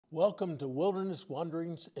Welcome to Wilderness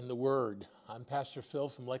Wanderings in the Word. I'm Pastor Phil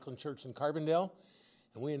from Lakeland Church in Carbondale,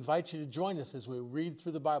 and we invite you to join us as we read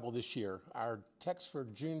through the Bible this year. Our text for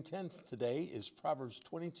June 10th today is Proverbs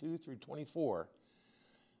 22 through 24.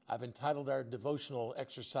 I've entitled our devotional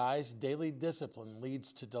exercise, Daily Discipline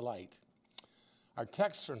Leads to Delight. Our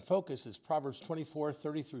text and focus is Proverbs 24,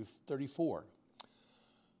 30 through 34.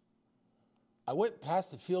 I went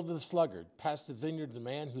past the field of the sluggard, past the vineyard of the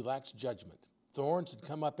man who lacks judgment. Thorns had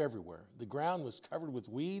come up everywhere. The ground was covered with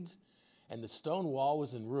weeds, and the stone wall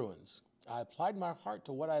was in ruins. I applied my heart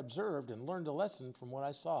to what I observed and learned a lesson from what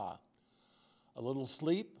I saw. A little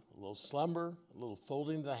sleep, a little slumber, a little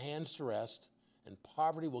folding of the hands to rest, and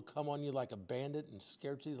poverty will come on you like a bandit and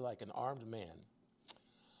scarcity like an armed man.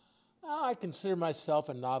 I consider myself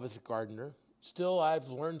a novice gardener. Still, I've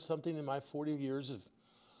learned something in my 40 years of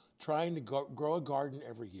trying to grow a garden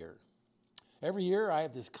every year. Every year, I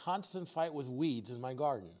have this constant fight with weeds in my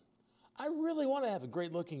garden. I really want to have a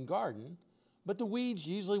great-looking garden, but the weeds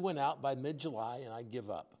usually went out by mid-July, and I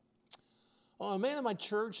give up. Well, a man in my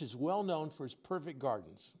church is well known for his perfect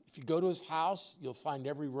gardens. If you go to his house, you'll find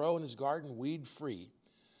every row in his garden weed-free.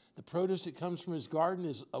 The produce that comes from his garden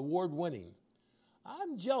is award-winning.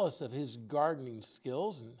 I'm jealous of his gardening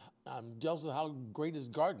skills, and I'm jealous of how great his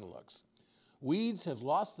garden looks. Weeds have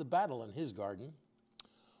lost the battle in his garden.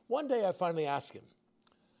 One day I finally asked him,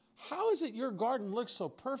 "How is it your garden looks so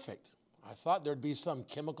perfect?" I thought there'd be some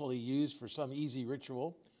chemical he used for some easy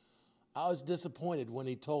ritual. I was disappointed when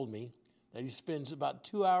he told me that he spends about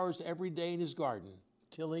 2 hours every day in his garden,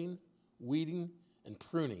 tilling, weeding, and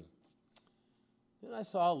pruning. Then I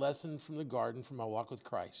saw a lesson from the garden from my walk with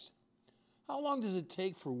Christ. How long does it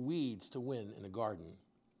take for weeds to win in a garden?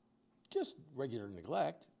 Just regular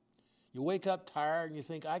neglect. You wake up tired and you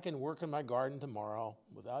think, I can work in my garden tomorrow.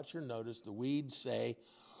 Without your notice, the weeds say,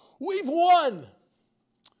 "We've won!"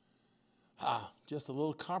 Just a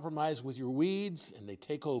little compromise with your weeds and they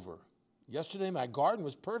take over. Yesterday, my garden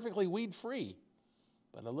was perfectly weed-free.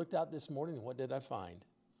 But I looked out this morning and what did I find?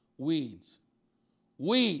 Weeds.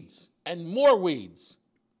 Weeds and more weeds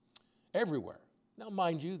everywhere. Now,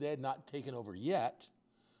 mind you, they had not taken over yet,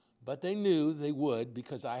 but they knew they would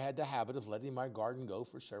because I had the habit of letting my garden go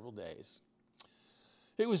for several days.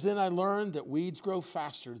 It was then I learned that weeds grow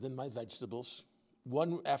faster than my vegetables.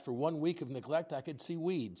 After 1 week of neglect, I could see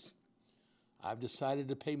weeds. I've decided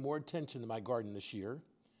to pay more attention to my garden this year.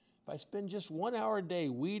 If I spend just 1 hour a day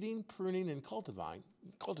weeding, pruning, and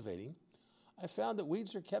cultivating, I found that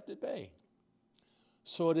weeds are kept at bay.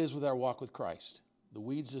 So it is with our walk with Christ. The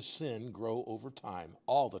weeds of sin grow over time,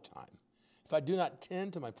 all the time. If I do not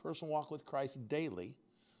tend to my personal walk with Christ daily,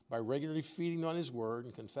 by regularly feeding on his word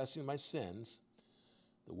and confessing my sins,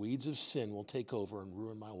 the weeds of sin will take over and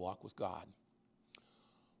ruin my walk with God.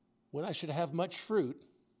 When I should have much fruit,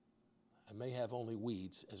 I may have only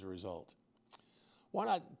weeds as a result. Why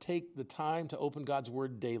not take the time to open God's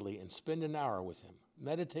word daily and spend an hour with him,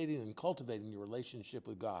 meditating and cultivating your relationship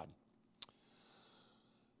with God?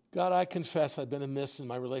 God, I confess I've been amiss in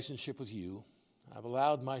my relationship with you. I've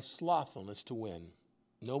allowed my slothfulness to win.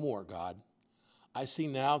 No more, God. I see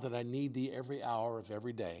now that I need thee every hour of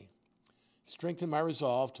every day. Strengthen my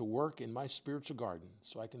resolve to work in my spiritual garden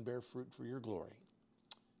so I can bear fruit for your glory.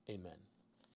 Amen.